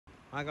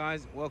Hi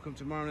guys, welcome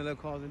to Maranello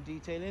Cars and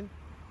Detailing.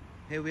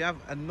 Here we have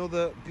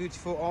another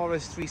beautiful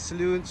RS3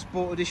 Saloon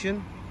Sport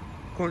Edition.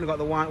 Currently got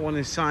the white one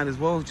inside as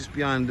well, just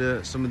behind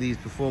some of these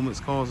performance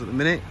cars at the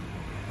minute.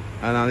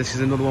 And this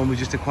is another one we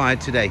just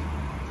acquired today.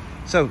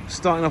 So,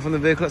 starting off on the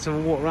vehicle, let's have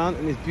a walk around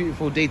in this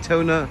beautiful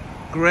Daytona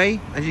grey.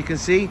 As you can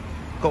see,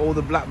 got all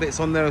the black bits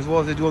on there as well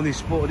as they do on these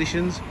Sport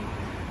Editions.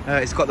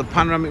 It's got the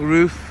panoramic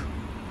roof,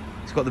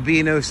 it's got the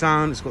B&O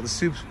sound, it's got the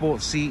Super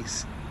Sport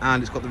seats,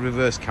 and it's got the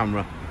reverse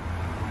camera.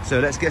 So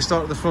let's get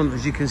started at the front.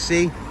 As you can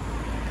see,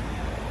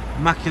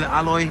 immaculate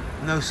alloy,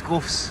 no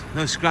scuffs,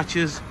 no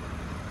scratches.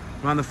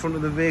 Around the front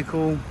of the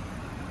vehicle,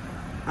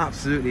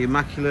 absolutely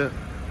immaculate,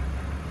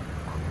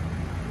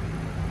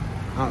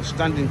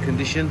 outstanding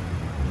condition.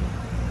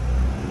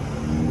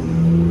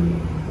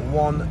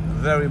 One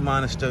very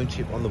minor stone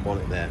chip on the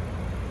bonnet there.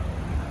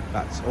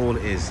 That's all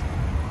it is.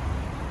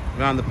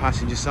 Around the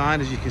passenger side,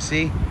 as you can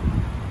see,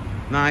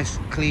 nice,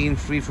 clean,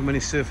 free from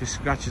any surface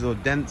scratches or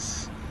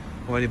dents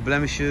or any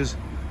blemishes.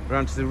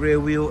 Around to the rear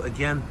wheel,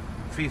 again,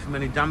 free from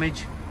any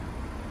damage.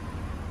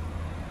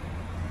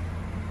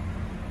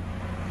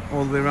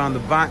 All the way around the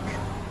back,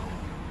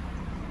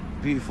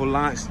 beautiful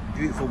lights,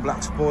 beautiful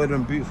black spoiler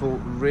and beautiful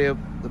rear,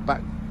 the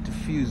back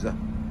diffuser.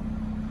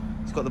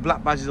 It's got the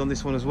black badges on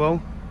this one as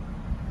well.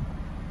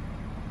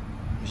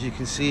 As you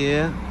can see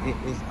here,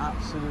 it is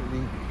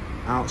absolutely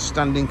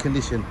outstanding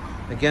condition.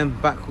 Again,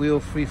 back wheel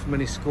free from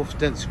any scuffs,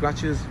 dents,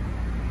 scratches.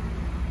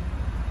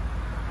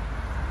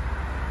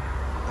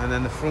 And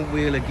then the front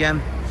wheel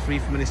again, free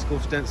from any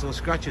scuffs, dents or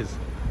scratches.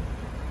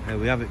 There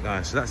we have it,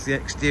 guys. So that's the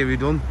exterior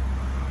done.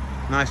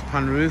 Nice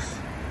pan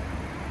roof.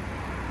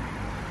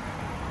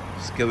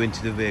 Let's go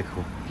into the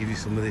vehicle, give you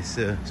some of this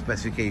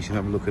specification,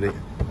 have a look at it.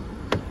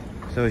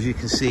 So as you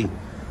can see,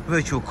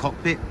 virtual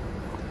cockpit.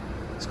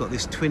 It's got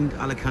this twinned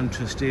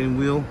Alcantara steering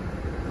wheel,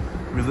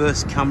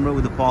 reverse camera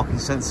with the parking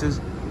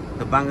sensors,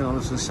 the Bang &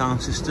 Olufsen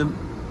sound system,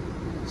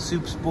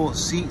 Super Sport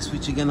seats,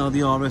 which again are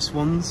the RS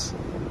ones,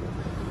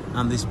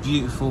 and this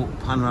beautiful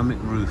panoramic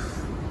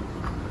roof.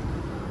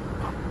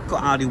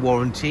 Got Audi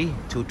warranty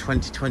till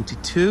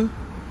 2022.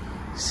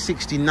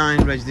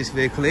 69 reg this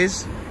vehicle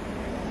is,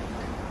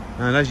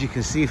 and as you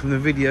can see from the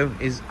video,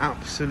 is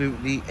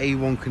absolutely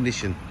A1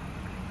 condition.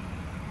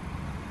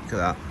 Look at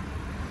that.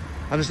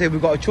 As I say,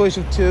 we've got a choice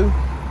of two,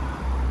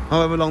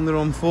 however long they're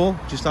on for.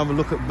 Just have a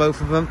look at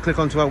both of them, click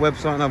onto our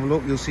website and have a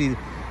look. You'll see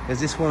there's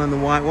this one and the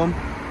white one.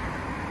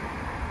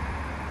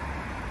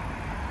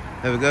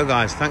 There we go,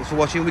 guys. Thanks for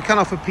watching. We can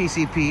offer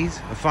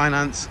PCPs, a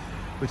finance.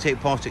 We take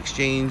part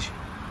exchange.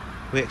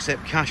 We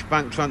accept cash,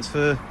 bank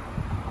transfer.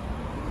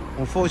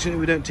 Unfortunately,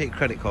 we don't take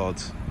credit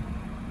cards.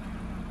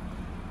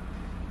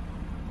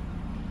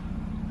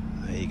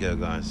 There you go,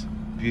 guys.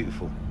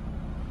 Beautiful.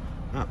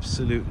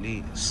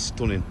 Absolutely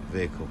stunning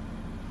vehicle.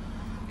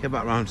 Get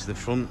back round to the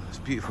front. It's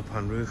beautiful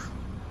pan roof.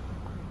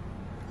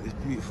 This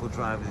beautiful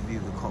driver's view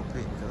of the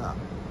cockpit. Look at that.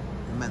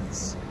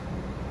 Immense.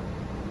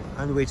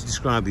 Only way to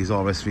describe these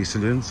RS3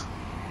 saloons.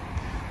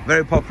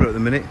 Very popular at the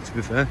minute, to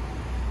be fair.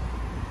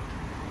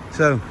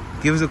 So,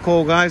 give us a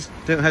call, guys.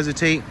 Don't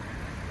hesitate.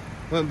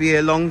 Won't be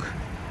here long.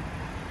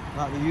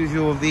 Like the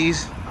usual of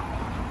these.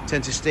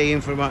 Tend to stay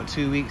in for about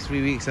 2 weeks,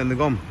 3 weeks, and they're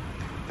gone.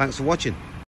 Thanks for watching.